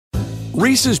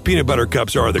Reese's Peanut Butter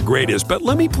Cups are the greatest, but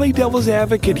let me play devil's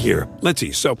advocate here. Let's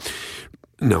see. So,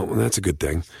 no, that's a good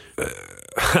thing.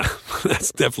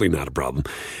 That's definitely not a problem.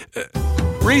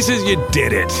 Reese's, you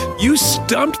did it. You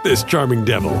stumped this charming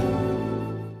devil.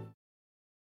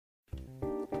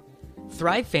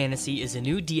 Thrive Fantasy is a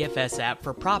new DFS app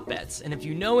for prop bets, and if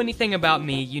you know anything about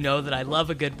me, you know that I love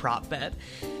a good prop bet.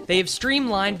 They have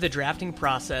streamlined the drafting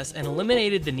process and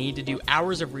eliminated the need to do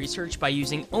hours of research by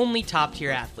using only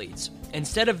top-tier athletes.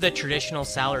 Instead of the traditional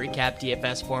salary cap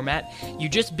DFS format, you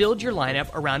just build your lineup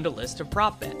around a list of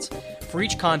prop bets. For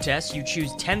each contest, you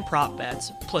choose 10 prop bets,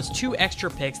 plus 2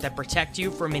 extra picks that protect you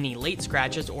from any late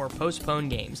scratches or postponed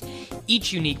games.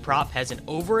 Each unique prop has an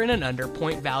over and an under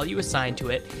point value assigned to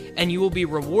it, and you will be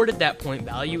rewarded that point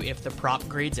value if the prop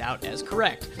grades out as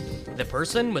correct. The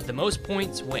person with the most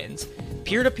points wins.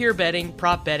 Peer-to-peer betting,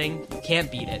 prop betting,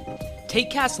 can't beat it.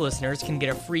 TakeCast listeners can get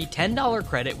a free $10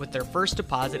 credit with their first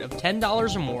deposit of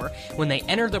 $10 or more when they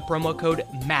enter the promo code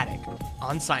MATTIC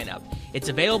on sign-up. It's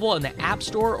available in the App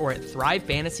Store or at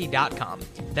thrivefantasy.com.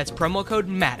 That's promo code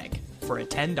MATTIC for a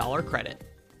 $10 credit.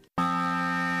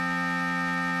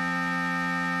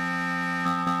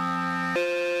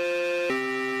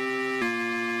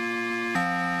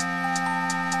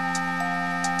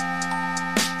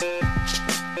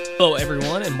 Hello,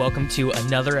 everyone, and welcome to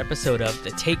another episode of the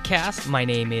TakeCast. My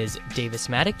name is Davis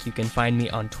Maddock. You can find me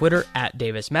on Twitter at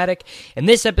Davis Maddock. In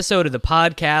this episode of the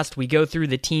podcast, we go through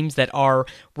the teams that are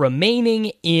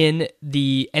remaining in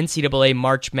the NCAA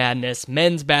March Madness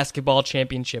Men's Basketball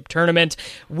Championship Tournament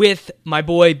with my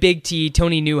boy Big T,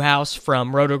 Tony Newhouse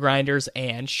from Roto Grinders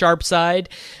and Sharpside.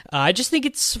 I just think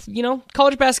it's,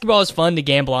 college basketball is fun to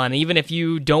gamble on. Even if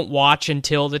you don't watch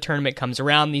until the tournament comes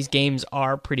around, these games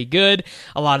are pretty good.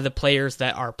 A lot of the players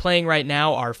that are playing right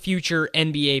now are future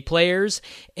NBA players,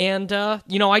 and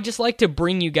I just like to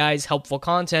bring you guys helpful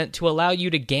content to allow you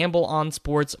to gamble on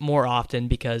sports more often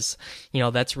because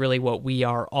that's really what we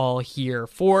are all here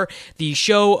for. The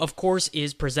show, of course,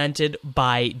 is presented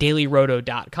by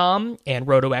dailyroto.com and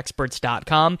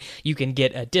rotoexperts.com. You can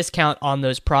get a discount on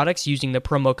those products using the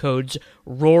promo codes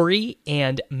Rory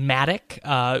and Matic.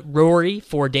 Rory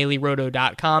for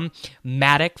dailyroto.com,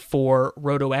 Matic for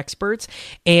Roto Experts.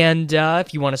 And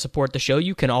if you want to support the show,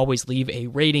 you can always leave a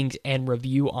rating and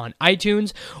review on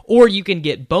iTunes, or you can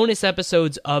get bonus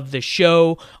episodes of the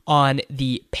show on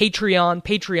the Patreon,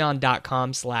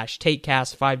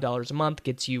 patreon.com/takecast. $5 a month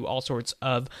gets you all sorts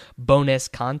of bonus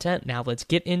content. Now let's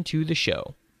get into the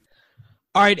show.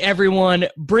 All right, everyone,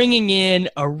 bringing in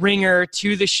a ringer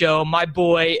to the show, my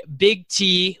boy Big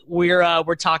T.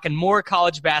 We're talking more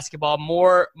college basketball,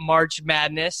 more March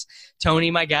Madness. Tony,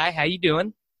 my guy, how you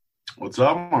doing? What's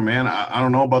up, my man? I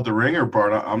don't know about the ringer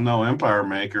part. I'm no empire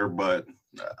maker, but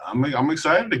I'm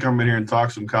excited to come in here and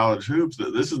talk some college hoops.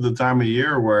 This is the time of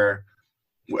year where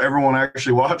everyone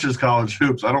actually watches college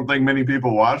hoops. I don't think many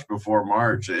people watch before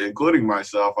March, including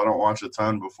myself. I don't watch a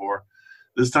ton before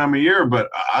this time of year, but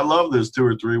I love this 2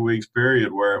 or 3 weeks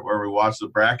period where we watch the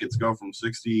brackets go from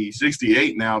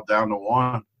 68 now down to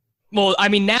 1. Well, I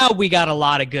mean, now we got a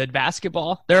lot of good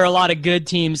basketball. There are a lot of good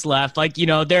teams left.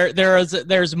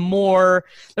 There's a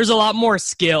lot more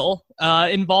skill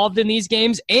involved in these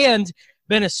games, and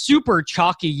been a super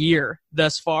chalky year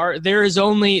thus far. There's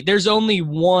only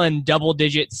one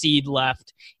double-digit seed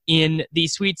left in the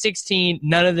Sweet 16.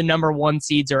 None of the number 1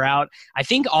 seeds are out. I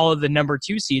think all of the number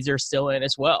 2 seeds are still in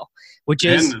as well, which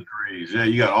is the 3s. Yeah,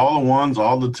 you got all the 1s,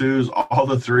 all the 2s, all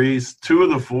the 3s, 2 of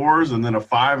the 4s, and then a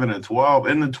 5 and a 12.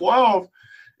 And the 12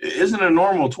 isn't a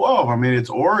normal 12. I mean, it's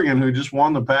Oregon who just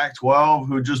won the Pac-12,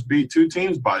 who just beat 2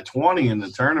 teams by 20 in the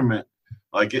tournament.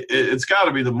 Like, it's got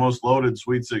to be the most loaded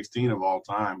Sweet 16 of all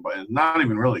time, but it's not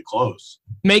even really close.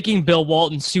 Making Bill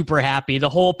Walton super happy. The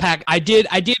whole Pac – I did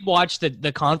watch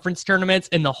the conference tournaments,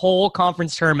 and the whole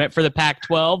conference tournament for the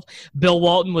Pac-12, Bill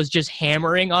Walton was just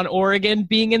hammering on Oregon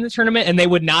being in the tournament, and they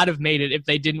would not have made it if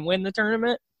they didn't win the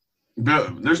tournament.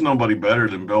 There's nobody better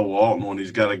than Bill Walton when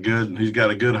he's got a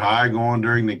good high going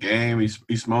during the game.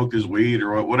 He smoked his weed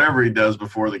or whatever he does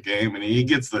before the game, and he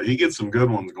gets some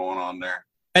good ones going on there.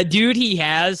 A dude he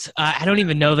has, I don't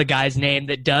even know the guy's name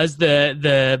that does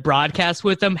the broadcast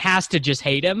with him, has to just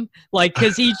hate him. Like,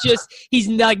 because he's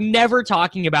like never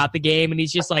talking about the game, and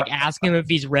he's just like asking him if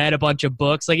he's read a bunch of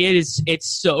books. Like, it's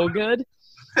so good.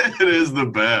 It is the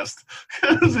best.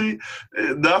 Because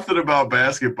nothing about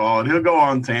basketball, and he'll go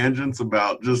on tangents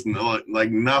about just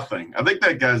like nothing. I think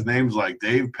that guy's name's like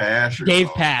Dave Pash. Dave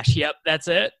Pash, yep, that's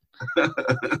it.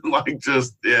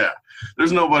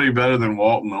 There's nobody better than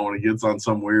Walton though when he gets on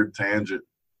some weird tangent.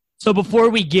 So before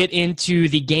we get into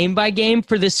the game by game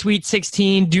for the Sweet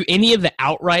 16, do any of the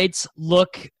outrights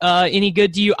look any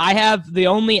good to you? I have the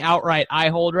only outright I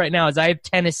hold right now is I have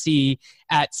Tennessee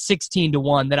at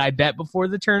 16-1 that I bet before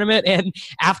the tournament, and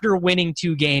after winning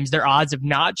 2 games, their odds have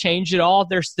not changed at all.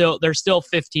 They're still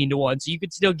 15-1, so you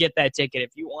could still get that ticket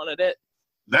if you wanted it.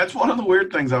 That's one of the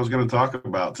weird things I was going to talk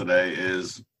about today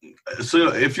is,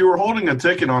 so if you were holding a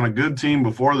ticket on a good team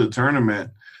before the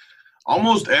tournament,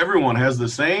 almost everyone has the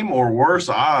same or worse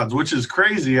odds, which is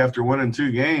crazy after winning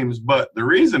 2 games. But the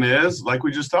reason is, like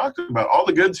we just talked about, all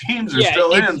the good teams are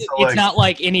still in. So it's not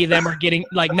like any of them are getting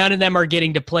 – like none of them are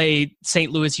getting to play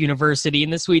St. Louis University in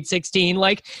the Sweet 16,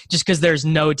 like just because there's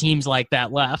no teams like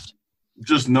that left.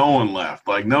 Just no one left,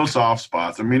 like no soft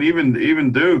spots. I mean,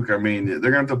 even Duke, I mean,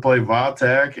 they're going to have to play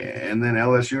Vatech and then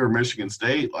LSU or Michigan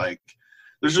State. Like,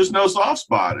 there's just no soft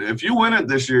spot. If you win it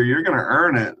this year, you're going to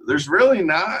earn it.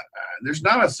 There's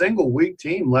not a single weak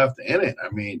team left in it.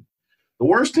 I mean, the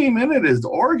worst team in it is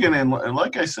Oregon, and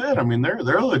like I said, I mean, they're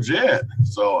legit.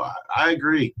 So I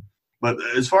agree. But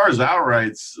as far as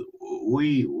outrights,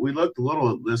 we looked a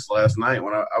little at this last night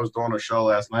when I was doing a show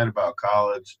last night about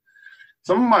college.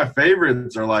 Some of my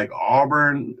favorites are like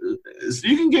Auburn. So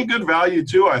you can get good value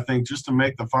too, I think, just to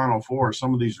make the Final Four.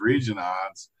 Some of these region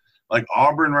odds, like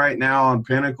Auburn right now on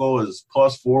Pinnacle is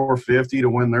plus 450 to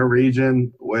win their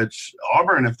region. Which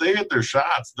Auburn, if they hit their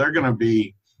shots, they're gonna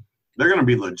be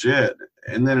legit.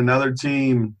 And then another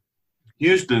team,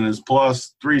 Houston, is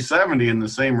plus 370 in the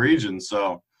same region.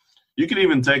 So you could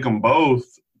even take them both.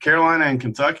 Carolina and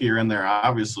Kentucky are in there,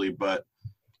 obviously, but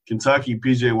Kentucky,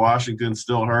 P.J. Washington's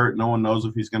still hurt. No one knows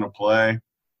if he's going to play.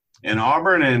 And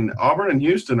Auburn and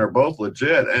Houston are both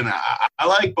legit. And I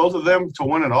like both of them to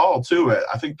win it all, too.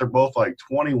 I think they're both like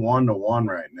 21-1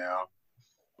 right now.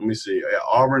 Let me see. Yeah,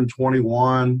 Auburn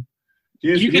 21.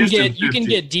 You can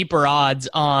get deeper odds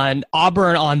on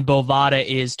Auburn on Bovada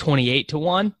is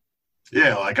 28-1.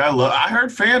 Yeah, like I heard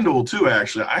FanDuel too,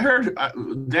 actually. I heard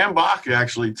Dan Bach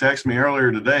actually texted me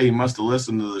earlier today. He must have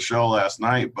listened to the show last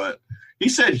night, but he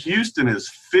said Houston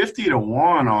is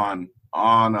 50-1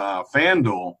 on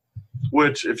FanDuel,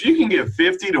 which if you can get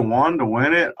 50-1 to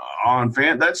win it on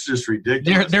that's just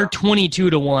ridiculous. They're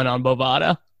 22-1 on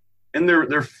Bovada. And they're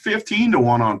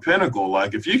 15-1 on Pinnacle.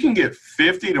 Like, if you can get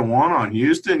 50-1 on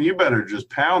Houston, you better just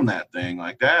pound that thing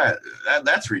like that.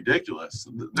 That's ridiculous.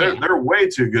 They're way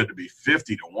too good to be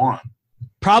 50-1.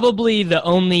 Probably the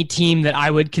only team that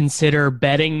I would consider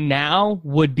betting now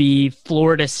would be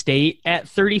Florida State at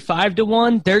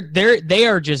 35-1. They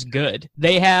are just good.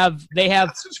 They have.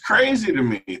 That's just crazy to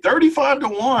me.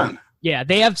 35-1. Yeah,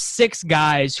 they have 6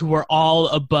 guys who are all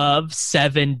above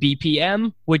 7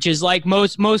 BPM, which is like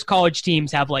most college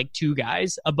teams have like 2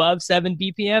 guys above 7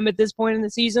 BPM at this point in the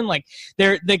season. Like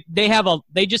they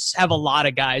just have a lot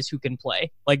of guys who can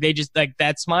play. Like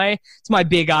it's my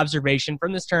big observation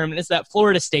from this tournament is that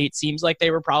Florida State seems like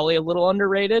they were probably a little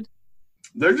underrated.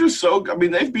 They're just so. I mean,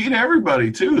 they've beat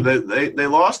everybody too. They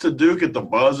lost to Duke at the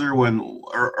buzzer when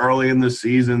early in the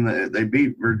season. They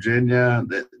beat Virginia.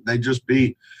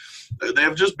 They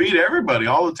have just beat everybody,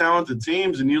 all the talented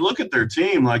teams. And you look at their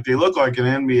team, like they look like an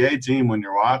NBA team when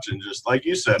you're watching, just like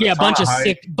you said. Yeah, bunch of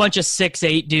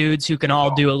 6'8" dudes who can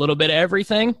all do a little bit of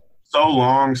everything. So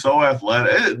long, so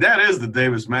athletic. That is the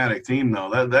Davis Maddock team,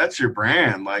 though. That's your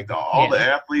brand. Like all the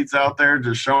athletes out there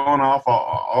just showing off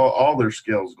all their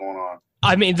skills going on.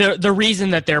 I mean, the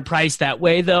reason that they're priced that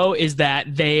way, though, is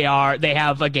that they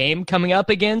have a game coming up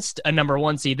against a number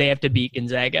 1 seed. They have to beat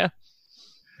Gonzaga.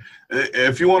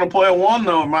 If you want to play a 1,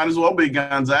 though, it might as well be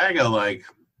Gonzaga. Like,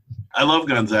 I love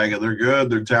Gonzaga. They're good.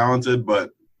 They're talented, but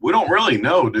we don't really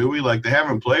know, do we? Like, they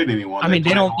haven't played anyone. I mean,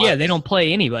 they don't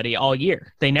play anybody all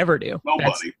year. They never do.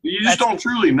 Nobody. You just don't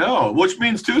truly know, which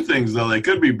means 2 things, though. They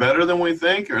could be better than we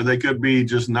think, or they could be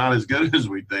just not as good as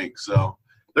we think. So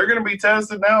they're going to be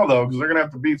tested now, though, because they're going to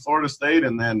have to beat Florida State,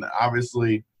 and then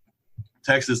obviously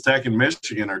Texas Tech and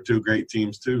Michigan are 2 great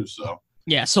teams, too, so.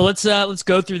 Yeah, so let's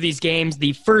go through these games.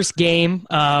 The first game,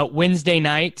 Wednesday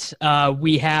night,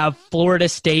 we have Florida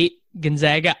State,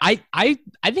 Gonzaga. I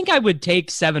think I would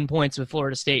take 7 points with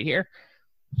Florida State here.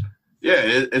 Yeah,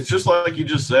 it's just like you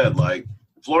just said. Like,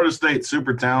 Florida State,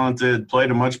 super talented, played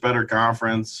a much better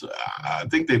conference. I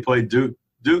think they played Duke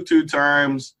 2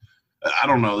 times. I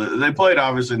don't know. They played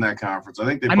obviously in that conference. I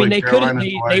think they. They Carolina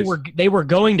twice. They were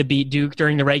going to beat Duke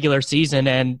during the regular season,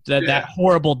 and that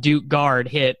horrible Duke guard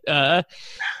hit.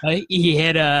 He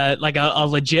hit a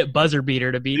legit buzzer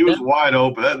beater to beat. He was wide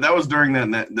open. That was during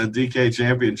the DK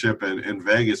championship in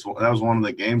Vegas. That was one of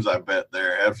the games I bet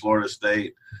there at Florida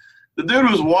State. The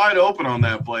dude was wide open on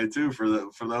that play too. For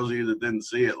those of you that didn't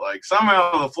see it, like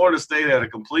somehow the Florida State had a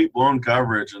complete blown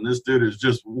coverage, and this dude is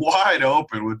just wide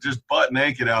open with just butt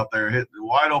naked out there, hit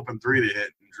wide open three to hit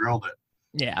and drilled it.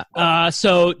 Yeah.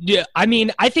 So yeah, I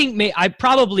mean, I think I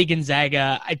probably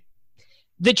Gonzaga.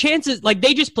 The chances, like,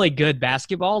 they just play good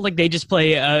basketball. Like, they just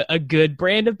play a good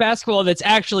brand of basketball that's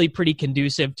actually pretty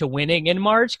conducive to winning in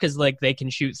March because, like, they can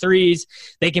shoot threes,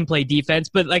 they can play defense.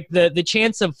 But, like, the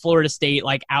chance of Florida State,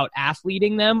 like,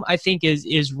 out-athleting them, I think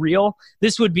is real.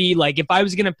 This would be, like, if I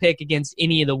was going to pick against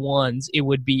any of the ones, it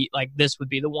would be, like, this would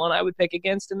be the one I would pick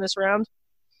against in this round.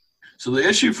 So the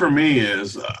issue for me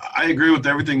is I agree with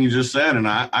everything you just said, and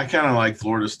I kind of like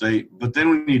Florida State. But then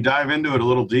when you dive into it a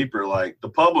little deeper, like the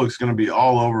public's going to be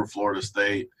all over Florida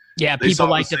State. Yeah, people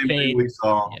like to fade. We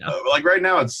saw. Yeah. Like right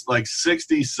now, it's like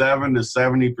 67 to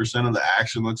 70% of the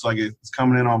action looks like it's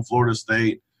coming in on Florida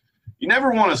State. You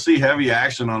never want to see heavy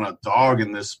action on a dog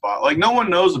in this spot. Like no one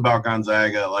knows about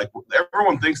Gonzaga. Like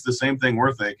everyone thinks the same thing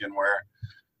we're thinking, where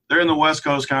they're in the West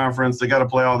Coast Conference. They got to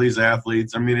play all these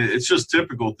athletes. I mean, it's just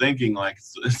typical thinking. Like,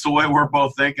 it's the way we're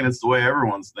both thinking. It's the way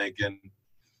everyone's thinking.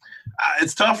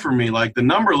 It's tough for me. Like, the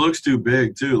number looks too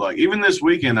big, too. Like, even this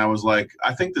weekend, I was like,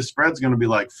 I think the spread's going to be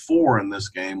like 4 in this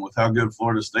game with how good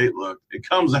Florida State looked. It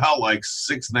comes out like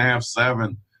 6.5,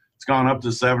 7. It's gone up to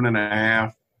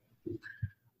 7.5.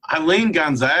 I lean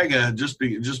Gonzaga just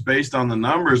based on the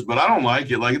numbers, but I don't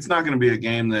like it. Like, it's not going to be a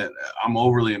game that I'm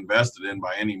overly invested in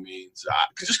by any means.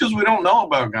 Just because we don't know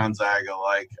about Gonzaga.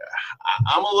 Like,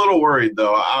 I'm a little worried,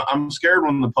 though. I'm scared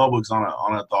when the public's on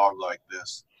a dog like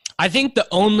this. I think the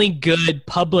only good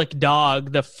public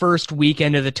dog the first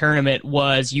weekend of the tournament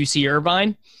was UC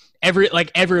Irvine.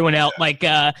 Everyone else, like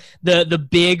the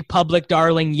big public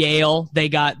darling Yale, they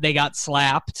got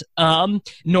slapped.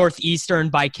 Northeastern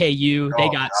by KU, they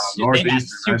got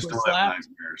super slapped.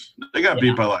 They got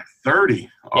beat by like 30.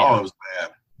 Oh, it was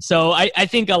bad. So I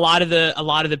think a lot of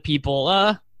the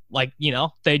people,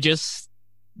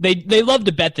 they love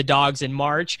to bet the dogs in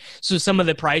March. So some of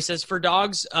the prices for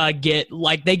dogs get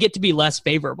to be less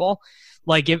favorable.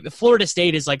 Like if Florida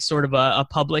State is like sort of a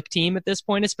public team at this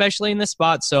point, especially in this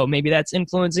spot. So maybe that's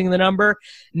influencing the number.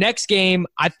 Next game,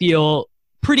 I feel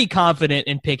pretty confident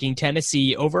in picking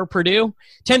Tennessee over Purdue.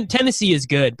 Tennessee is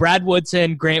good. Brad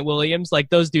Woodson, Grant Williams, like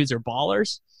those dudes are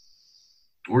ballers.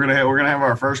 We're gonna have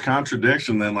our first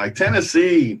contradiction then. Like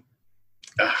Tennessee,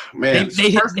 man,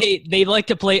 they like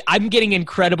to play. I'm getting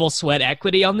incredible sweat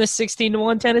equity on this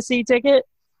 16-1 Tennessee ticket.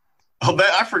 Oh,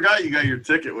 I forgot you got your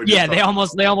ticket. Yeah, they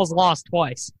almost lost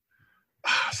twice.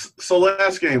 So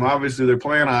last game, obviously they're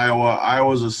playing Iowa.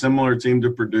 Iowa's a similar team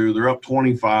to Purdue. They're up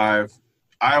 25.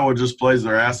 Iowa just plays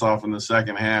their ass off in the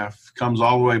second half, comes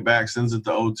all the way back, sends it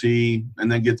to OT,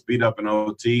 and then gets beat up in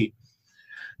OT.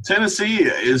 Tennessee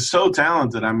is so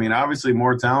talented. I mean, obviously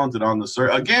more talented on the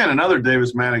 – again, another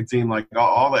Davis Maddock team, like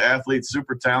all the athletes,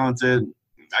 super talented.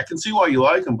 I can see why you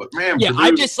like them, but man, yeah, Purdue,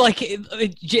 I just like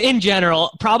in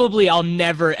general. Probably, I'll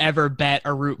never ever bet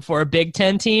or root for a Big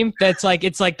Ten team. That's like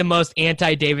it's like the most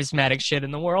anti-Davis Maddox shit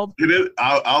in the world. It is.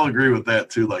 I'll agree with that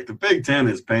too. Like the Big Ten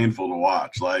is painful to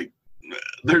watch. Like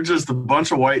they're just a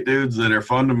bunch of white dudes that are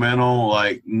fundamental.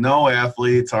 Like no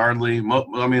athletes hardly.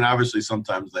 I mean, obviously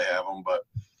sometimes they have them, but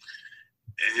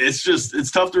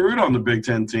it's tough to root on the Big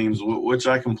Ten teams, which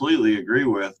I completely agree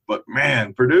with. But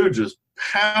man, Purdue just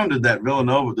pounded that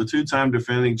Villanova, the two-time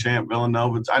defending champ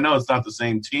Villanova. I know it's not the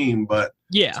same team, but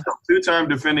yeah, two-time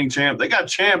defending champ. They got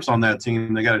champs on that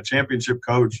team. They got a championship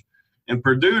coach, and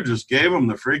Purdue just gave them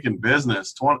the freaking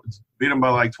business. Beat them by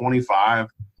like 25.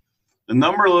 The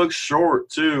number looks short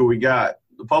too. We got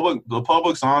the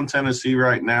public's on Tennessee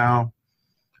right now.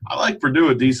 I like Purdue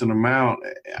a decent amount.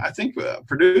 I think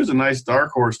Purdue's a nice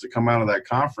dark horse to come out of that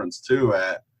conference too,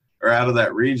 out of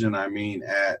that region. I mean,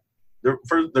 they're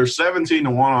 17-1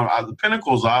 on the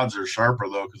Pinnacle's odds are sharper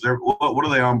though because what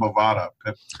are they on Bovada?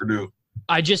 Purdue.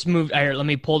 I just moved. Let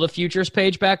me pull the futures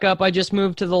page back up. I just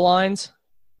moved to the lines.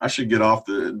 I should get off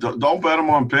don't bet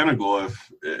them on Pinnacle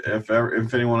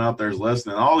if anyone out there is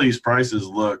listening. All these prices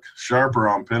look sharper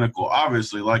on Pinnacle,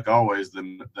 obviously, like always,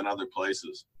 than other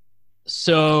places.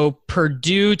 So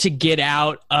Purdue to get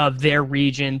out of their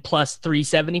region plus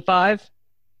 375.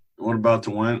 What about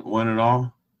to win it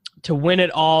all? To win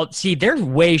it all, see, they're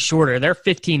way shorter. They're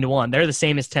 15-1. They're the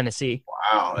same as Tennessee.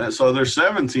 Wow, so they're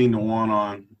 17-1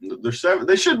 on.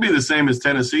 They should be the same as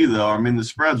Tennessee, though. I mean, the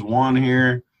spread's 1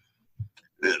 here.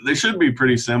 They should be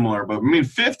pretty similar, but I mean,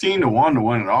 15-1 to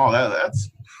win it all. That's.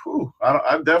 Whew,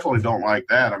 I definitely don't like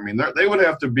that. I mean, they would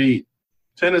have to beat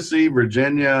Tennessee,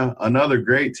 Virginia, another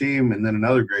great team, and then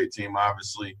another great team.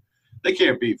 Obviously, they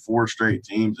can't beat 4 straight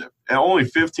teams at only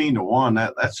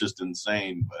 15-1. That's just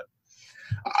insane. But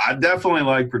I definitely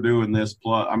like Purdue in this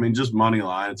plus. I mean, just money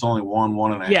line. It's only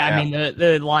 1.5. Yeah, I mean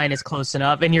the line is close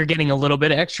enough, and you're getting a little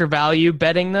bit of extra value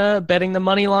betting the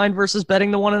money line versus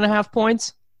betting the 1.5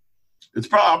 points.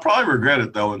 I'll probably regret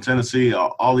it though. In Tennessee,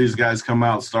 all these guys come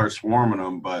out and start swarming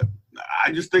them, but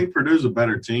I just think Purdue's a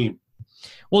better team.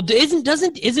 Well,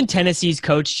 isn't Tennessee's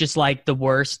coach just like the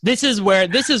worst? This is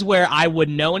where I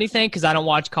wouldn't know anything because I don't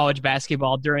watch college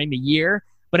basketball during the year.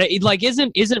 But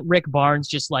isn't Rick Barnes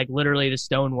just like literally the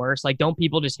stone worst? Like, don't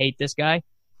people just hate this guy?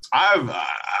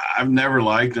 I've never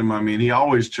liked him. I mean, he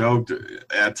always choked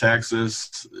at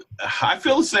Texas. I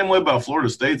feel the same way about Florida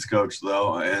State's coach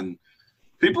though, and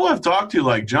people I've talked to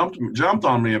like jumped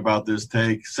on me about this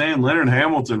take, saying Leonard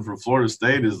Hamilton from Florida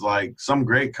State is like some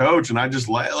great coach, and I just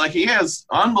like he has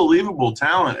unbelievable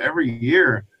talent every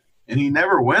year. And he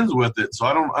never wins with it. So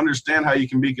I don't understand how you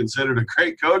can be considered a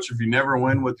great coach if you never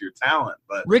win with your talent.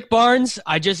 But Rick Barnes,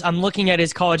 I'm looking at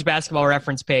his college basketball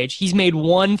reference page. He's made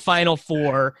one Final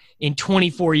Four in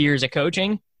 24 years of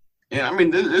coaching. Yeah, I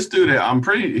mean this dude,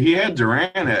 he had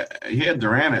Durant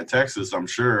at Texas, I'm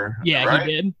sure. Yeah, right?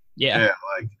 he did. Yeah,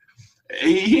 like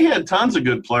he had tons of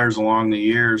good players along the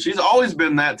years. He's always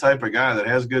been that type of guy that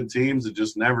has good teams that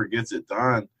just never gets it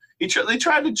done. They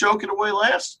tried to choke it away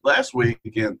last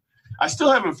weekend. I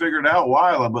still haven't figured out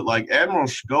why, but like Admiral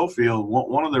Schofield,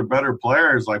 one of their better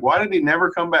players, like why did he never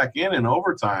come back in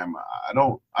overtime? I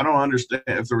don't understand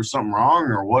if there was something wrong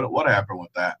or what happened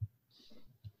with that.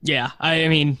 Yeah, I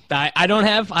mean, I don't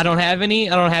have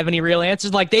any real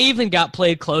answers. Like they even got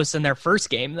played close in their first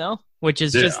game though, which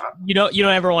is just you don't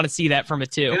ever want to see that from a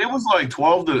two. And it was like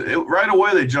 12 right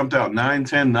away. They jumped out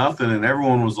 9-10-0, and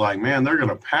everyone was like, "Man, they're going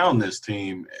to pound this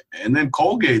team." And then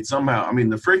Colgate somehow, I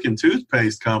mean, the freaking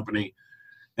toothpaste company,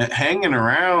 hanging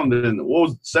around, and what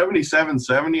was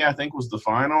 77-70? I think was the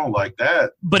final, like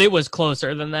that. But it was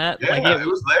closer than that. Yeah, like it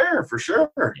was there for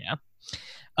sure. Yeah.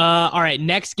 All right,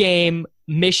 next game.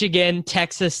 Michigan,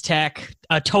 Texas Tech,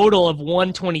 a total of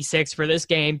 126 for this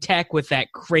game. Tech with that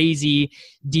crazy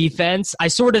defense. I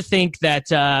sort of think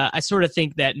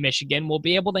that Michigan will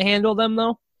be able to handle them,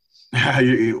 though.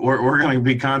 We're going to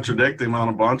be contradicting on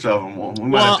a bunch of them.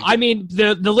 Well, I mean,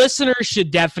 the listeners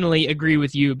should definitely agree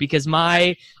with you because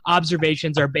my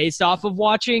observations are based off of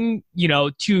watching,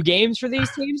 2 games for these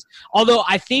teams. Although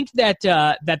I think that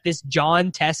this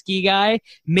John Teskey guy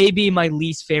may be my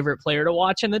least favorite player to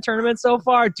watch in the tournament so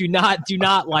far. Do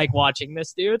not like watching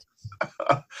this dude.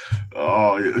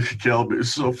 Oh, you killed me.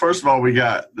 So first of all, we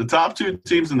got the top 2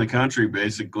 teams in the country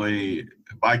basically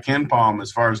by KenPom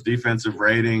as far as defensive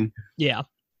rating. Yeah.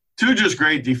 2 just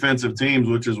great defensive teams,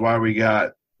 which is why we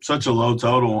got such a low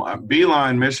total.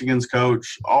 Beeline, Michigan's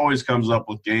coach, always comes up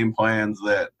with game plans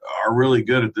that are really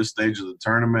good at this stage of the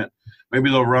tournament.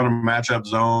 Maybe they'll run a matchup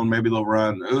zone. Maybe they'll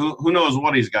run who knows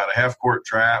what he's got, a half-court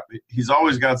trap. He's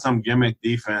always got some gimmick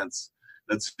defense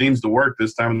that seems to work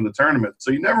this time in the tournament.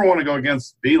 So you never want to go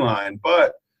against Beeline.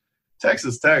 But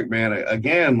Texas Tech, man,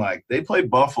 again, like they played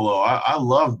Buffalo. I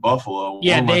love Buffalo.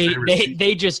 Yeah,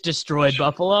 they just destroyed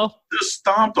Buffalo. Just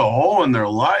stomped a hole in their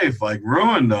life, like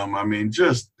ruined them. I mean,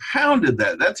 just pounded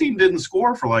that. That team didn't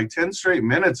score for like 10 straight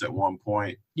minutes at one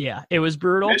point. Yeah, it was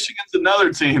brutal. Michigan's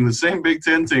another team, the same Big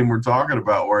Ten team we're talking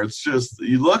about, where it's just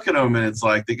you look at them and it's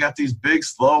like they got these big,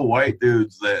 slow white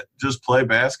dudes that just play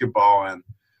basketball. And,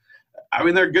 I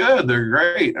mean, they're good. They're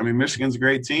great. I mean, Michigan's a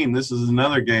great team. This is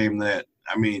another game that,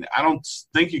 I mean, I don't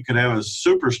think you could have a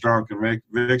super strong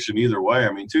conviction either way.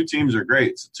 I mean, 2 teams are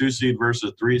great. It's a 2 seed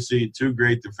versus a 3 seed, 2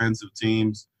 great defensive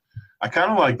teams. I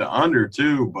kind of like the under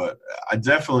too, but I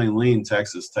definitely lean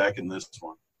Texas Tech in this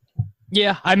one.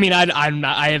 Yeah, I mean,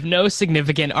 I have no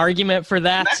significant argument for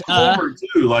that. Culver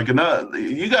too, like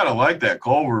you gotta like that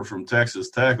Culver from Texas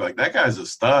Tech. Like that guy's a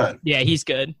stud. Yeah, he's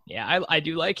good. Yeah, I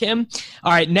do like him.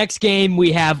 All right, next game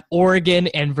we have Oregon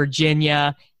and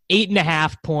Virginia,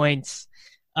 8.5 points.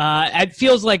 It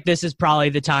feels like this is probably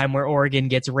the time where Oregon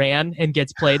gets ran and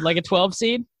gets played like a 12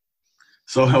 seed.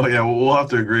 So, yeah, we'll have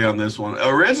to agree on this one.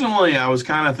 Originally, I was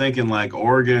kind of thinking like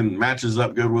Oregon matches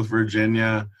up good with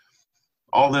Virginia,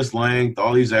 all this length,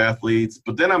 all these athletes.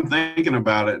 But then I'm thinking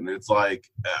about it, and it's like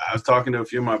I was talking to a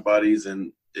few of my buddies,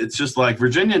 and it's just like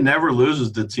Virginia never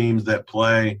loses to teams that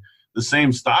play the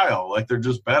same style. Like they're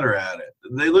just better at it.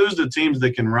 They lose to teams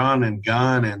that can run and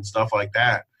gun and stuff like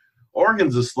that.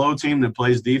 Oregon's a slow team that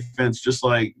plays defense just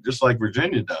like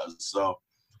Virginia does. So,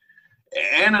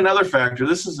 and another factor,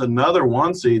 this is another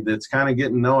 1 seed that's kind of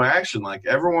getting no action. Like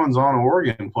everyone's on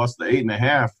Oregon plus the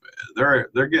 8.5.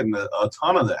 They're getting a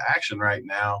ton of the action right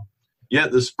now.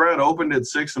 Yet the spread opened at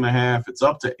 6.5. It's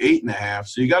up to 8.5.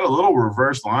 So you got a little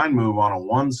reverse line move on a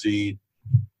 1 seed.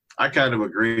 I kind of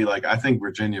agree. Like, I think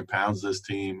Virginia pounds this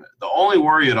team. The only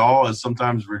worry at all is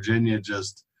sometimes Virginia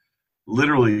just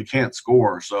literally can't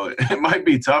score. So it might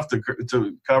be tough to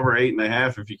cover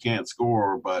 8.5 if you can't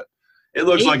score. But it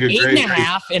looks like a great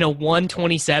 8.5 in a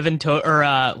 127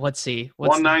 let's see,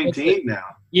 what's 119 now.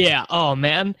 Yeah. Oh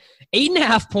man,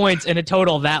 8.5 points in a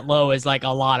total that low is like a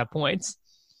lot of points.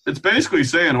 It's basically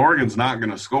saying Oregon's not going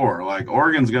to score. Like,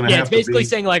 Oregon's going to have to it's basically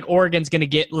saying, like, Oregon's going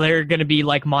to they're going to be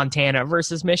like Montana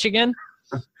versus Michigan.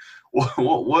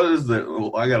 What is I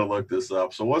got to look this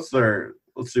up. So let's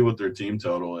see what their team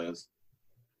total is.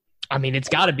 I mean, it's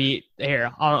got to be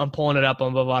here. I'm pulling it up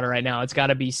on Bovada right now. It's got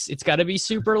to be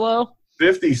super low.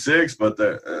 56, but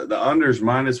the under's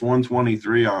minus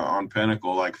 123 on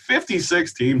Pinnacle. Like,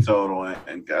 56 team total,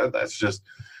 and God, that's just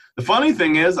 – the funny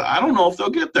thing is, I don't know if they'll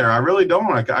get there. I really don't.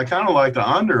 I kind of like the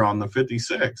under on the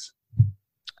 56.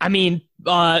 I mean,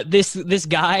 this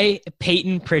guy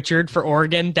Peyton Pritchard for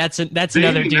Oregon. That's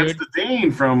another dude. That's the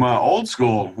Dean from Old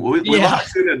School. We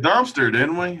lost in a dumpster,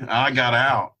 didn't we? I got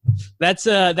out. That's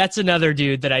another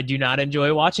dude that I do not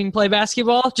enjoy watching play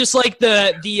basketball. Just like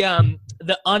the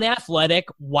unathletic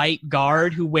white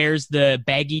guard who wears the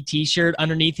baggy T-shirt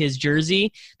underneath his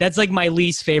jersey. That's like my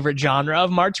least favorite genre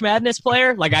of March Madness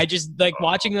player. Like, I just like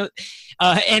watching the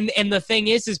and the thing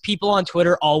is people on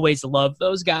Twitter always love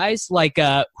those guys. Like,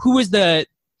 who was the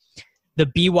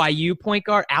BYU point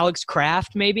guard? Alex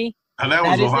Kraft, maybe? And that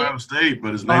was Ohio State,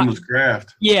 but his name was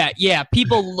Kraft. Yeah.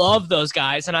 People love those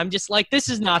guys, and I'm just like, this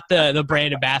is not the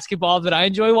brand of basketball that I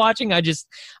enjoy watching.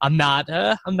 I'm not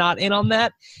in on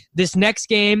that. This next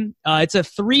game, it's a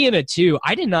 3 and a 2.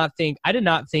 I did not think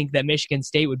that Michigan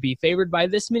State would be favored by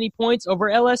this many points over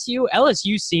LSU.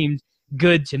 LSU seemed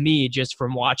good to me just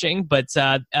from watching, but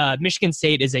Michigan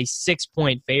State is a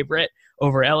 6-point favorite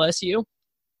over LSU.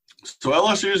 So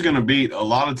LSU is going to beat a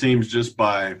lot of teams just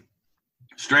by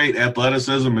straight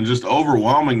athleticism and just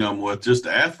overwhelming them with just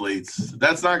athletes.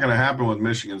 That's not going to happen with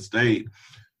Michigan State.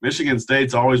 Michigan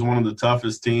State's always one of the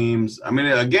toughest teams. I mean,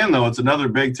 again, though, it's another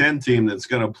Big Ten team that's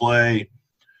going to play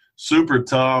super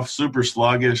tough, super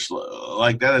sluggish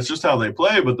like that. It's just how they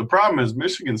play. But the problem is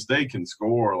Michigan State can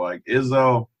score. Like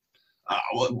Izzo,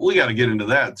 we got to get into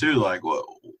that too. Like,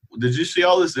 did you see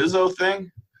all this Izzo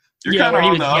thing? You're kind of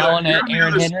on the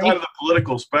other side of the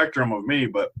political spectrum of me,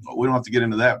 but we don't have to get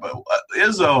into that. But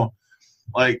Izzo,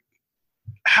 like,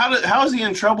 how is he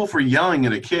in trouble for yelling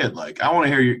at a kid? Like, I want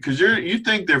to hear you, because you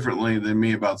think differently than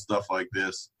me about stuff like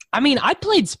this. I mean, I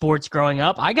played sports growing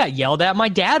up. I got yelled at. My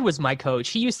dad was my coach.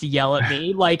 He used to yell at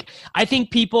me. Like, I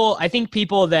think people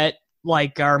that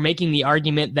like are making the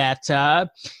argument that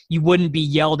you wouldn't be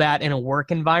yelled at in a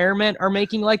work environment are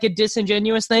making like a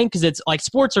disingenuous thing, because it's like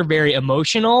sports are very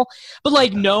emotional. But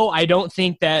like, no, I don't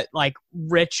think that like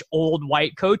rich old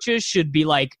white coaches should be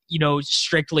like,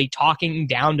 strictly talking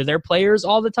down to their players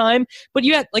all the time. But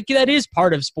yeah, like that is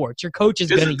part of sports. Your coach is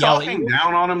going to yell at you. Talking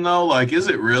down on him though, like, is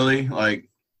it really? Like,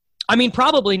 I mean,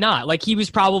 probably not. Like, he was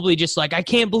probably just like, I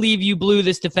can't believe you blew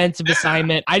this defensive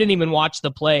assignment. I didn't even watch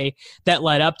the play that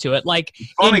led up to it. Like,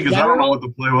 it's funny because I don't know what the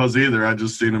play was either. I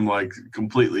just seen him like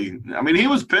completely. I mean, he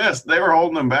was pissed. They were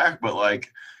holding him back, but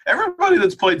like everybody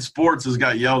that's played sports has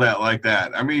got yelled at like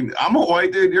that. I mean, I'm a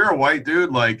white dude. You're a white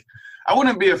dude. Like, I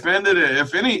wouldn't be offended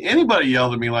if anybody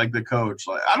yelled at me like the coach.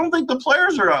 Like, I don't think the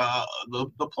players are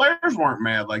the players weren't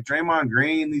mad. Like Draymond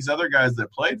Green, these other guys that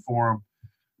played for him.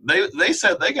 They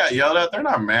said they got yelled at. They're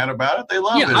not mad about it. They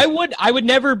love it. I would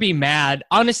never be mad,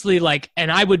 honestly. Like,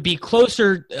 and I would be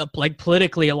closer, like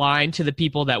politically aligned to the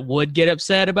people that would get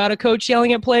upset about a coach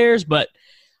yelling at players. But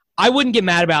I wouldn't get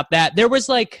mad about that. There was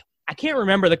like, I can't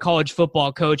remember the college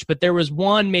football coach, but there was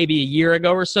one maybe a year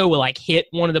ago or so who like hit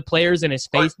one of the players in his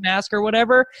face mask or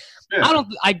whatever. Yeah.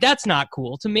 That's not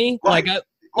cool to me.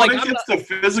 When it gets to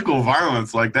physical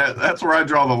violence like that, that's where I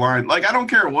draw the line. Like, I don't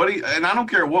care what I don't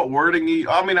care what wording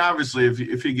I mean, obviously,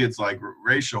 if he gets like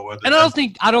racial with it, and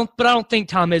I don't think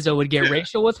Tom Izzo would get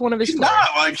racial with one of his. Not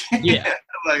like,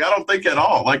 like I don't think at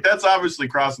all. Like, that's obviously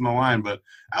crossing the line. But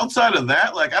outside of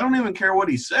that, like, I don't even care what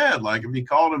he said. Like, if he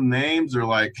called him names or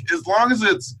like, as long as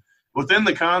it's within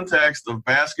the context of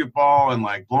basketball and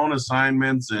like blown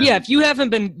assignments. And if you haven't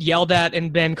been yelled at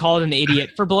and been called an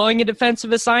idiot for blowing a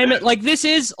defensive assignment, like this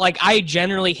is like, I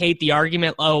generally hate the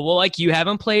argument. Oh, well, like you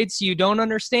haven't played, so you don't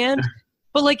understand.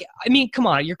 But like, I mean, come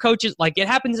on, your coaches, like it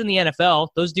happens in the NFL.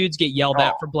 Those dudes get yelled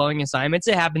at for blowing assignments.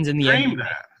 It happens in the NBA.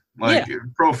 That. Like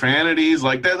profanities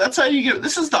like that. That's how you get,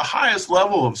 this is the highest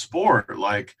level of sport.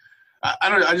 Like, I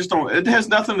don't. I just don't. It has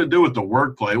nothing to do with the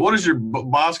work play. What is your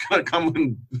boss going to come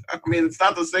and? I mean, it's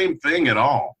not the same thing at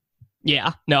all.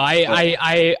 Yeah, no,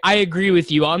 I agree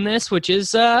with you on this, which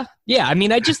is yeah. I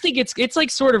mean, I just think it's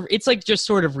just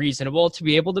sort of reasonable to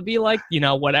be able to be like,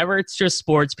 whatever. It's just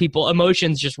sports.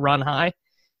 Emotions just run high.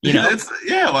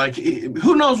 Like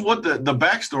who knows what the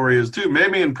backstory is too.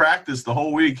 Maybe in practice the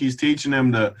whole week he's teaching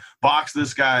him to box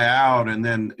this guy out, and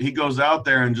then he goes out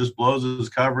there and just blows his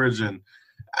coverage. And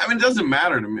I mean, it doesn't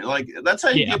matter to me. Like that's how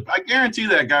you get. I guarantee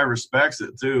that guy respects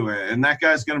it too, and that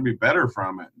guy's going to be better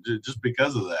from it just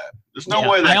because of that. There's no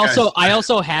way. I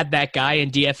also had that guy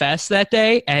in DFS that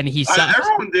day, and he sucked.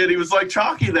 Everyone did. He was like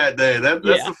chalky that day. That's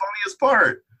the funniest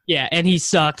part. Yeah, and he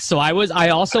sucked. So I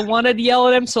also wanted to yell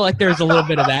at him. So like, there's a little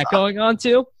bit of that going on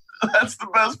too. That's the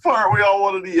best part. We all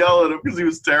wanted to yell at him because he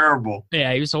was terrible.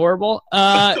 Yeah, he was horrible.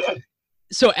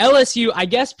 So LSU, I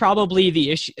guess probably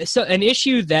the issue. So an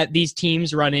issue that these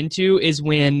teams run into is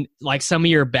when like some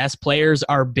of your best players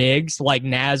are bigs, like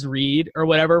Naz Reid or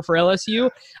whatever for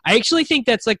LSU. I actually think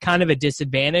that's like kind of a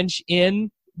disadvantage in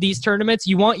these tournaments.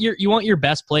 You want your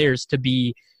best players to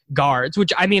be guards,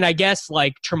 which I mean, I guess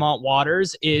like Tremont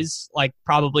Waters is like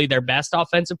probably their best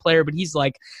offensive player, but he's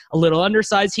like a little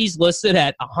undersized. He's listed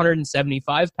at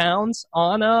 175 pounds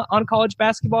on College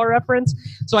Basketball Reference.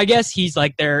 So I guess he's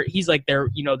like their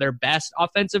their best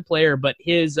offensive player, but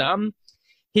his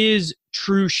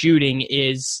true shooting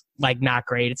is like not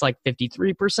great. It's like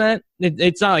 53%.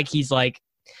 It's not like he's like,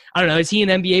 I don't know. Is he an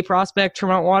NBA prospect,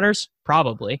 Tremont Waters?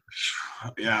 Probably.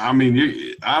 Yeah, I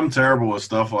mean, I'm terrible with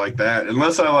stuff like that.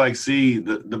 Unless I like see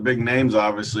the big names,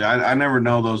 obviously. I never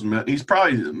know those. He's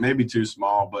probably maybe too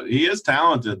small, but he is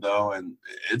talented though, and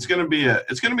it's gonna be an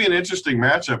interesting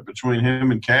matchup between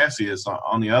him and Cassius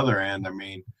on the other end. I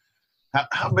mean,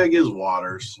 how big is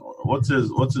Waters? What's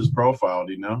his profile?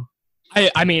 Do you know?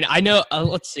 I mean, I know.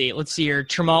 Let's see here.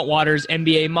 Tremont Waters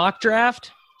NBA mock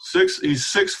draft. He's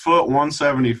 6 foot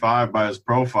 175 by his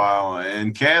profile,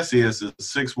 and Cassius is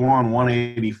 6'1",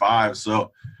 185.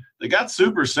 So they got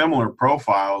super similar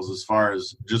profiles as far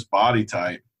as just body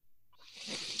type.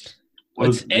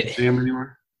 See him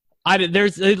anywhere?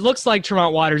 It looks like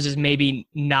Tremont Waters is maybe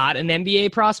not an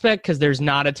NBA prospect because there's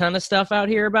not a ton of stuff out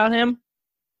here about him.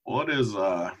 What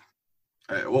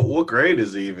grade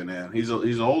is he even in? He's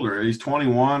older. He's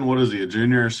 21. What is he, a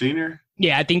junior or senior?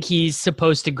 Yeah, I think he's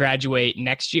supposed to graduate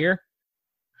next year.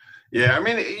 Yeah, I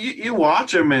mean, you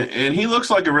watch him, and he looks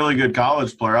like a really good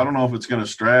college player. I don't know if it's going to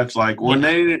stretch. Like, when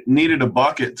they needed a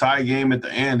bucket tie game at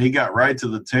the end, he got right to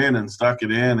the 10 and stuck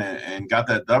it in and got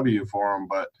that W for him.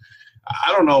 But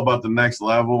I don't know about the next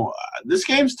level. This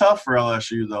game's tough for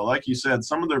LSU, though. Like you said,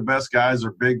 some of their best guys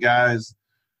are big guys.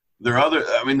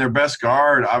 Their best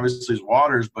guard obviously is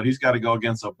Waters, but he's got to go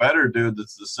against a better dude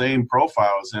that's the same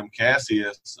profile as him,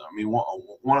 Cassius. I mean,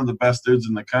 one of the best dudes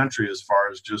in the country as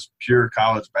far as just pure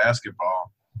college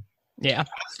basketball. Yeah.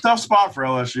 It's a tough spot for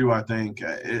LSU, I think.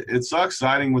 It sucks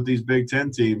siding with these Big Ten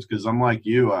teams because I'm like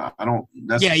you. I don't –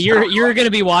 Yeah, you're going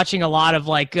to be watching a lot of,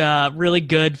 like, really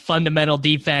good fundamental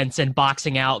defense and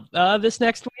boxing out this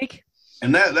next week.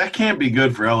 And that can't be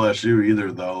good for LSU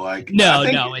either, though. Like, No,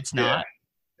 it's not.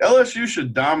 LSU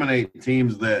should dominate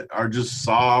teams that are just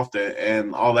soft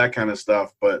and all that kind of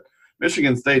stuff, but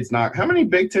Michigan State's not. How many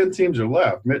Big Ten teams are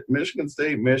left? Michigan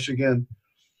State, Michigan,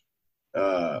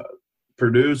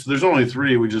 Purdue. So there's only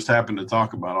 3. We just happened to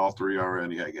talk about all 3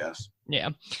 already, I guess. Yeah.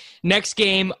 Next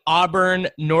game, Auburn,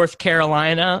 North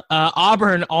Carolina.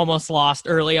 Auburn almost lost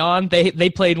early on. They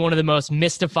played one of the most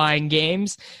mystifying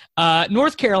games.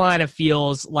 North Carolina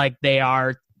feels like they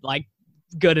are like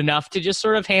good enough to just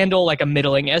sort of handle like a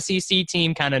middling SEC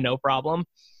team, kind of no problem.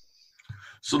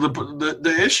 So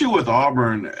the issue with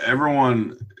Auburn,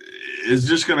 everyone is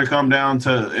just going to come down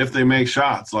to if they make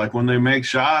shots. Like when they make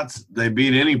shots, they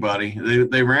beat anybody.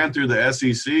 They ran through the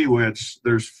SEC, which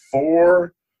there's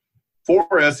four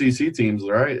SEC teams,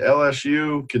 right?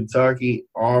 LSU, Kentucky,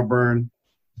 Auburn,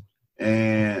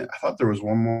 and I thought there was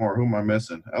one more. Who am I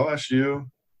missing? LSU.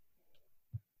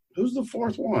 Who's the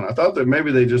 4th one? I thought that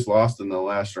maybe they just lost in the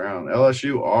last round.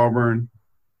 LSU, Auburn.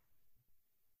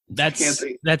 That's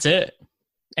it.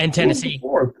 And Tennessee.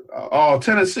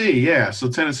 Tennessee, yeah. So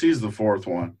Tennessee's the 4th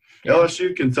one. Yeah.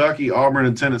 LSU, Kentucky, Auburn,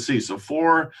 and Tennessee. So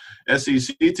 4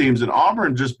 SEC teams. And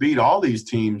Auburn just beat all these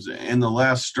teams in the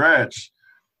last stretch.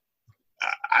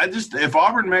 If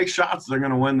Auburn makes shots, they're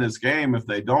going to win this game. If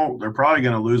they don't, they're probably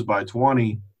going to lose by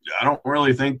 20. I don't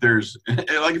really think there's –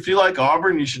 like if you like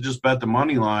Auburn, you should just bet the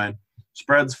money line.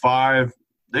 Spread's 5.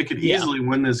 They could easily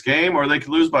win this game or they could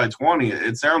lose by 20.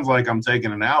 It sounds like I'm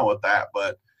taking an out with that.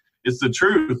 But it's the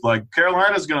truth. Like,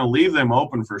 Carolina's going to leave them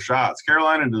open for shots.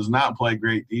 Carolina does not play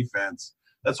great defense.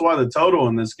 That's why the total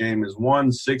in this game is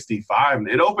 165.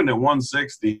 It opened at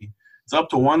 160. It's up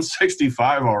to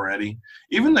 165 already.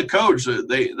 Even the coach,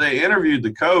 they interviewed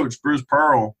the coach, Bruce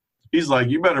Pearl. He's like,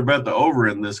 you better bet the over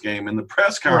in this game. In the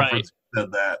press conference, right.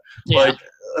 Said that. Yeah. Like,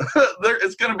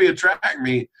 it's going to be a track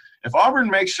meet. If Auburn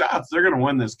makes shots, they're going to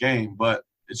win this game. But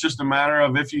it's just a matter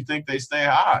of if you think they stay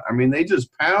hot. I mean, they just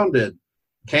pounded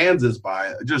Kansas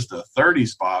by just a 30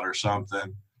 spot or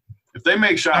something. If they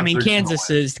make shots, I mean, Kansas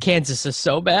is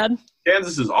so bad.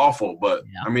 Kansas is awful, but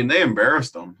yeah. I mean, they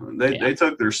embarrassed them. They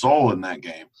took their soul in that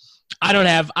game. I don't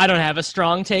have a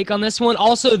strong take on this one.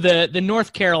 Also, the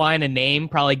North Carolina name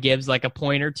probably gives like a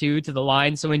point or two to the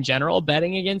line. So in general,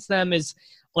 betting against them is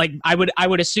like I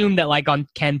would assume that like on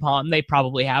KenPom they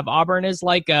probably have Auburn as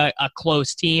like a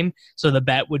close team. So the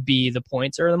bet would be the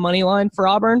points or the money line for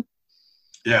Auburn.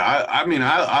 Yeah, I mean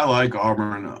I like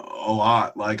Auburn a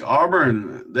lot. Like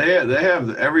Auburn, they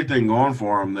have everything going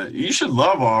for them. That you should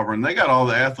love Auburn. They got all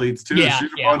the athletes too. Yeah,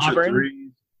 shoot a bunch Auburn. Of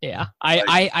threes. Yeah,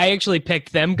 I actually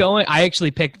picked them going. I actually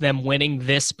picked them winning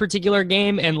this particular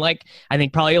game, and like I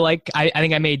think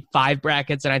I made 5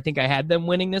 brackets, and I think I had them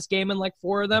winning this game in like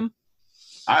 4 of them.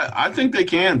 I think they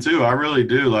can too. I really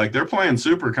do. Like they're playing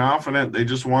super confident. They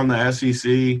just won the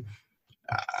SEC.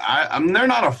 I mean, they're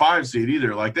not a 5 seed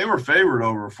either. Like they were favored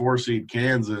over 4 seed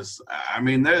Kansas. I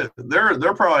mean, they're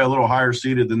probably a little higher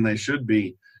seeded than they should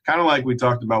be. Kind of like we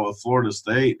talked about with Florida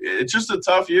State. It's just a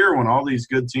tough year when all these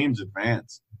good teams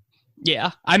advance.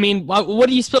 Yeah, I mean, what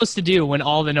are you supposed to do when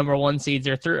all the number 1 seeds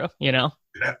are through? You know.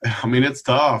 I mean, it's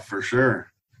tough for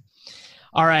sure.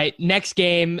 All right, next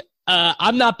game.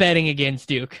 I'm not betting against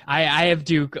Duke. I have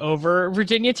Duke over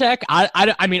Virginia Tech.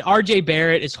 I mean, RJ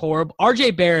Barrett is horrible.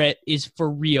 RJ Barrett is for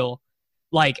real,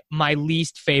 like my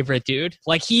least favorite dude.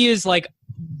 Like he is like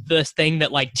the thing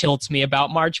that like tilts me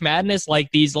about March Madness. Like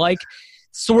these like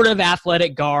sort of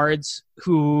athletic guards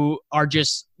who are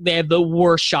just they have the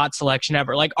worst shot selection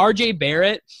ever. Like RJ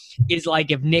Barrett is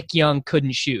like if Nick Young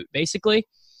couldn't shoot, basically.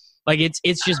 Like it's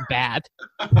just bad.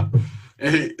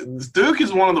 Hey, Duke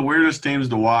is one of the weirdest teams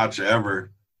to watch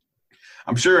ever.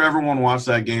 I'm sure everyone watched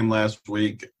that game last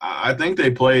week. I think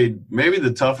they played maybe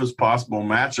the toughest possible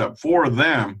matchup for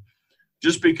them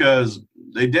just because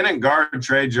they didn't guard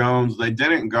Trey Jones. They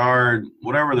didn't guard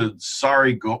whatever the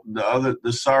sorry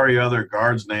other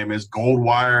guard's name is,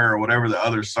 Goldwire or whatever the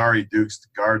other sorry Duke's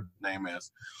guard name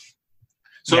is.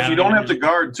 So if you don't have to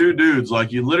guard 2 dudes,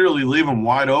 like you literally leave them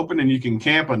wide open and you can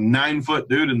camp a 9-foot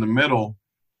dude in the middle,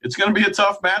 it's going to be a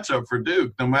tough matchup for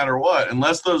Duke no matter what,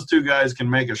 unless those 2 guys can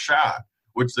make a shot,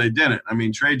 which they didn't. I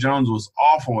mean, Trey Jones was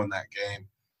awful in that game.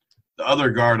 The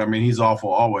other guard, I mean, he's awful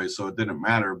always, so it didn't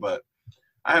matter. But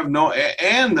I have no –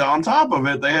 and on top of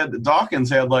it,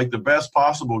 Dawkins had like the best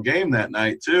possible game that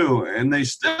night too, and they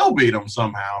still beat him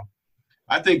somehow.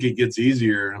 I think it gets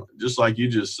easier, just like you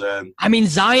just said. I mean,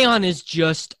 Zion is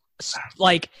just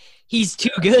like he's too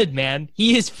good, man.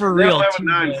 He is for real. They have a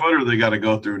 9-footer they got to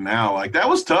go through now. Like that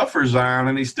was tough for Zion,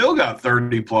 and he still got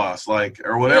 30 plus, like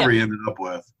or whatever he ended up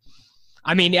with.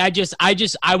 I mean,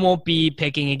 I won't be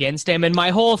picking against him, and my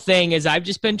whole thing is I've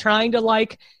just been trying to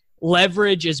like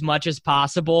leverage as much as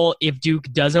possible. If Duke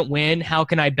doesn't win, how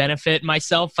can I benefit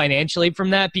myself financially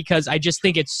from that? Because I just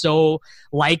think it's so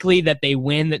likely that they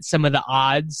win that some of the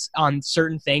odds on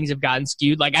certain things have gotten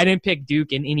skewed. Like I didn't pick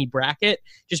Duke in any bracket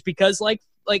just because like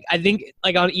I think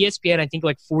like on ESPN, I think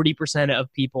like 40%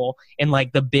 of people in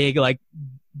like the big like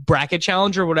bracket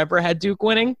challenge or whatever had Duke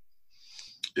winning.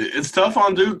 It's tough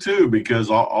on Duke too because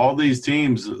all these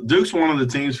teams. Duke's one of the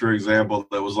teams, for example,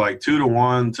 that was like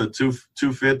 2-1 to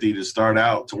 250 to start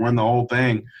out to win the whole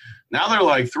thing. Now they're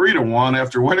like 3-1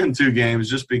 after winning 2 games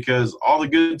just because all the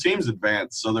good teams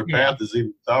advanced, so their path is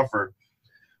even tougher.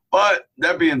 But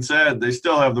that being said, they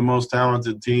still have the most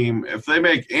talented team. If they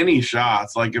make any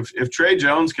shots, like if Trey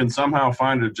Jones can somehow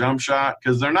find a jump shot,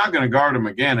 because they're not going to guard him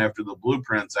again after the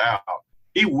blueprint's out.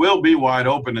 He will be wide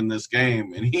open in this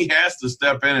game, and he has to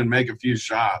step in and make a few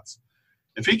shots.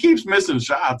 If he keeps missing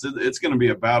shots, it's going to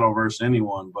be a battle versus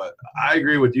anyone. But I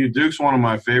agree with you. Duke's one of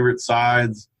my favorite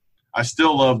sides. I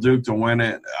still love Duke to win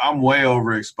it. I'm way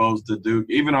overexposed to Duke,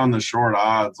 even on the short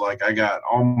odds. Like I got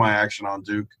all my action on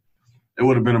Duke. It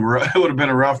would have been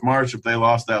a rough March if they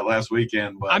lost that last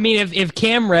weekend. But I mean, if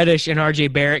Cam Reddish and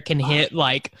RJ Barrett can hit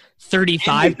like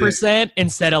 35%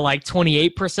 instead of like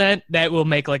 28%, that will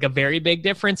make like a very big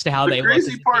difference to how they look. The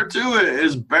crazy part too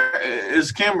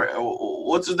is Cam.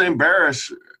 What's his name?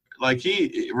 Barish. Like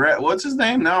what's his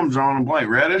name? Now I'm drawing a blank.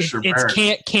 Reddish or Barish?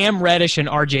 It's Cam Reddish and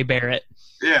RJ Barrett.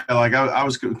 Yeah, like I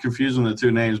was confusing the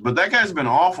two names, but that guy's been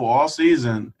awful all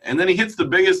season. And then he hits the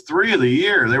biggest three of the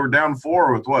year. They were down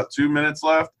 4 with 2 minutes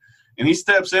left, and he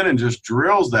steps in and just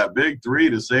drills that big three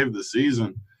to save the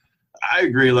season. I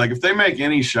agree. Like, if they make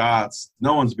any shots,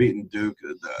 no one's beating Duke.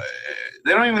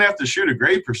 They don't even have to shoot a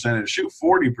great percentage. Shoot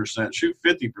 40%, shoot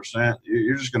 50%.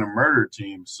 You're just going to murder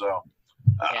teams. So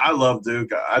I love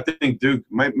Duke. I think Duke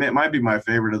might be my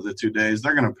favorite of the 2 days.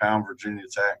 They're going to pound Virginia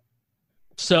Tech.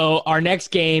 So our next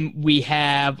game we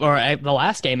have, or the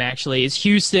last game actually, is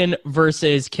Houston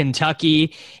versus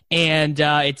Kentucky. And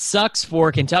it sucks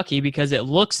for Kentucky because it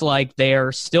looks like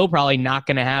they're still probably not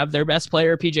going to have their best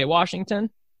player, P.J. Washington.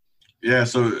 Yeah,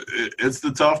 so it's the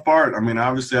tough part. I mean,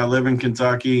 obviously I live in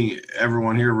Kentucky.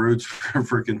 Everyone here roots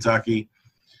for Kentucky.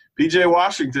 P.J.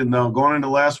 Washington, though, going into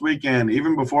last weekend,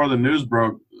 even before the news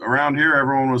broke, around here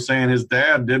everyone was saying his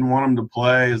dad didn't want him to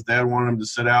play. His dad wanted him to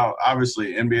sit out.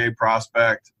 Obviously, NBA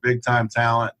prospect, big-time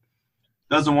talent.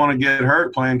 Doesn't want to get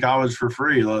hurt playing college for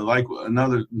free.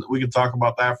 We could talk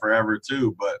about that forever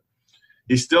too, but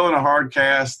he's still in a hard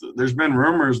cast. There's been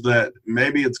rumors that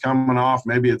maybe it's coming off,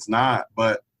 maybe it's not.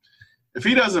 But if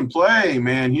he doesn't play,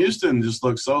 man, Houston just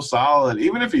looks so solid.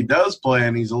 Even if he does play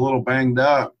and he's a little banged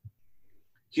up,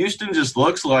 Houston just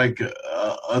looks like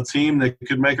a team that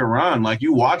could make a run. Like,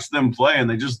 you watch them play, and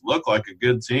they just look like a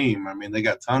good team. I mean, they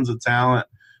got tons of talent,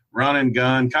 run and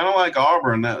gun, kind of like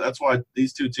Auburn. That's why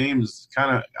these two teams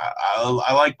kind of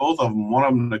I like both of them. One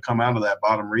of them to come out of that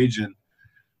bottom region.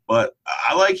 But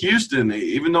I like Houston.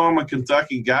 Even though I'm a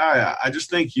Kentucky guy, I just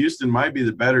think Houston might be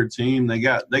the better team. They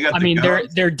got. I mean,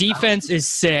 their defense is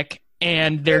sick.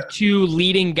 And their two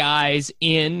leading guys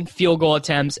in field goal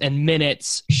attempts and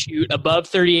minutes shoot above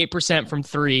 38% from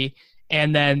three.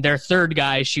 And then their third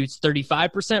guy shoots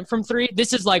 35% from three.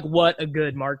 This is like what a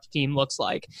good marked team looks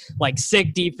like. Like,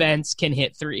 sick defense can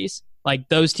hit threes. Like,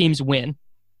 those teams win.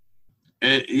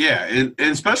 And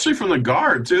especially from the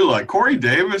guard, too. Like, Corey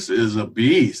Davis is a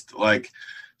beast. Like,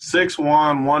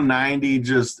 6'1", 190,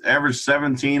 just average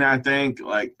 17, I think.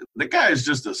 Like, the guy is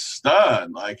just a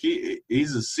stud. Like,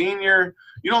 he's a senior.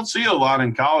 You don't see a lot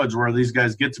in college where these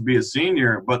guys get to be a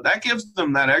senior, but that gives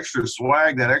them that extra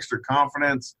swag, that extra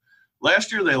confidence.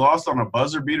 Last year they lost on a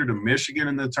buzzer beater to Michigan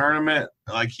in the tournament.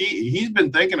 Like, he's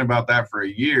been thinking about that for a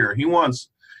year. He wants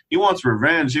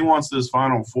revenge. He wants this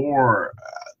Final Four.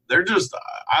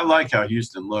 I like how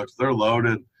Houston looks. They're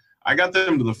loaded. I got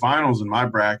them to the finals in my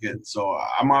bracket, so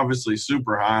I'm obviously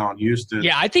super high on Houston.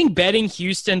 Yeah, I think betting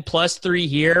Houston +3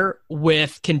 here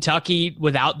with Kentucky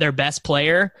without their best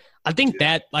player, I think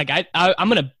that, like, I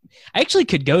actually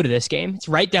could go to this game. It's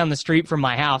right down the street from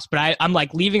my house, but I'm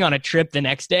like leaving on a trip the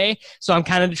next day, so I'm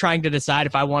kind of trying to decide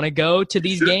if I want to go to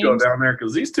these games. Go down there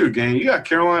because these two games, you got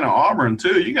Carolina Auburn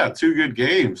too. You got 2 good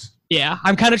games. Yeah,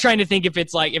 I'm kind of trying to think if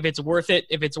it's worth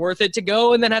it to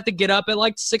go and then have to get up at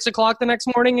like 6 o'clock the next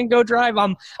morning and go drive.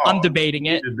 I'm debating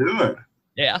it. To do it.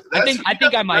 Yeah, I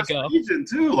think I might go. Region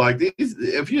too, like these,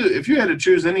 if you had to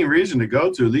choose any region to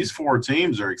go to, these 4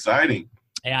 teams are exciting.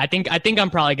 Yeah, I think I'm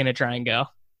probably gonna try and go.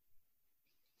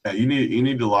 Yeah, you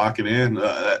need to lock it in.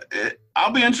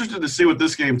 I'll be interested to see what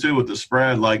this game too with the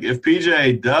spread. Like, if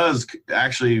PJ does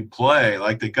actually play,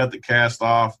 like they cut the cast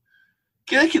off.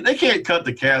 They can't cut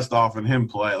the cast off and him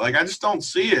play. Like, I just don't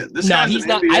see it. He's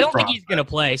not. I don't think he's going to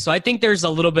play. So I think there's a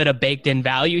little bit of baked-in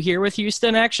value here with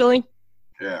Houston, actually.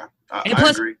 Yeah, and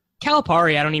plus, I agree.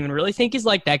 Calipari, I don't even really think he's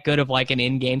like that good of like an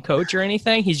in-game coach or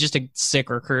anything. He's just a sick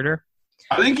recruiter.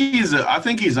 I think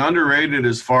he's underrated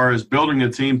as far as building a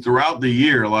team throughout the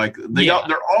year. Like, they're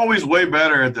always way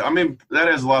better at I mean, that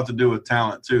has a lot to do with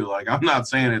talent too. Like, I'm not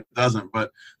saying it doesn't,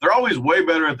 but they're always way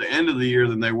better at the end of the year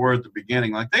than they were at the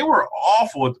beginning. Like, they were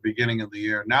awful at the beginning of the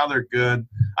year. Now they're good.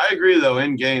 I agree though,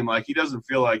 in game, like, he doesn't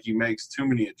feel like he makes too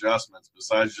many adjustments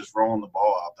besides just rolling the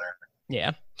ball out there.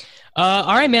 Yeah.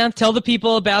 All right, man. Tell the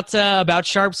people about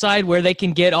Sharpside, where they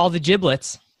can get all the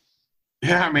giblets.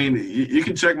 Yeah, I mean, you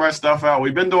can check my stuff out.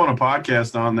 We've been doing a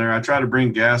podcast on there. I try to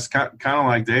bring guests, kind of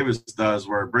like Davis does,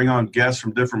 where I bring on guests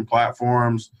from different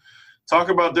platforms, talk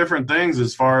about different things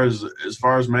as far as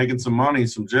making some money,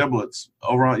 some giblets.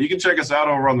 You can check us out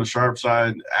over on the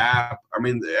Sharpside app. I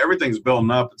mean, everything's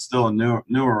building up. It's still a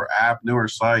newer app, newer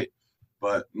site,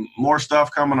 but more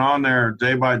stuff coming on there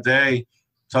day by day.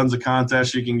 Tons of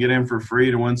contests you can get in for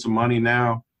free to win some money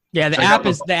now. Yeah, the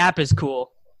app is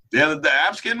cool. Yeah, the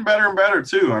app's getting better and better,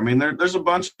 too. I mean, there's a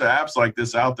bunch of apps like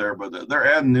this out there, but they're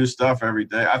adding new stuff every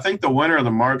day. I think the winner of the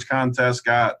March contest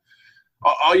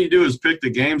all you do is pick the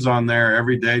games on there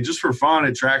every day. Just for fun,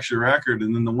 it tracks your record.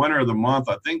 And then the winner of the month,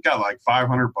 I think, got like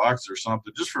 $500 or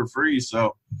something just for free.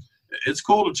 So it's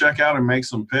cool to check out and make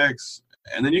some picks.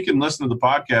 And then you can listen to the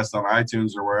podcast on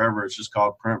iTunes or wherever. It's just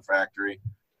called Print Factory.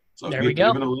 So there we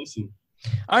go. Give it a listen.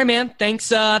 All right, man. Thanks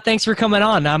for coming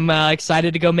on. I'm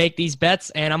excited to go make these bets,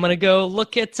 and I'm going to go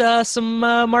look at some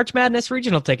March Madness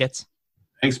regional tickets.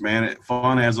 Thanks, man.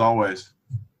 Fun as always.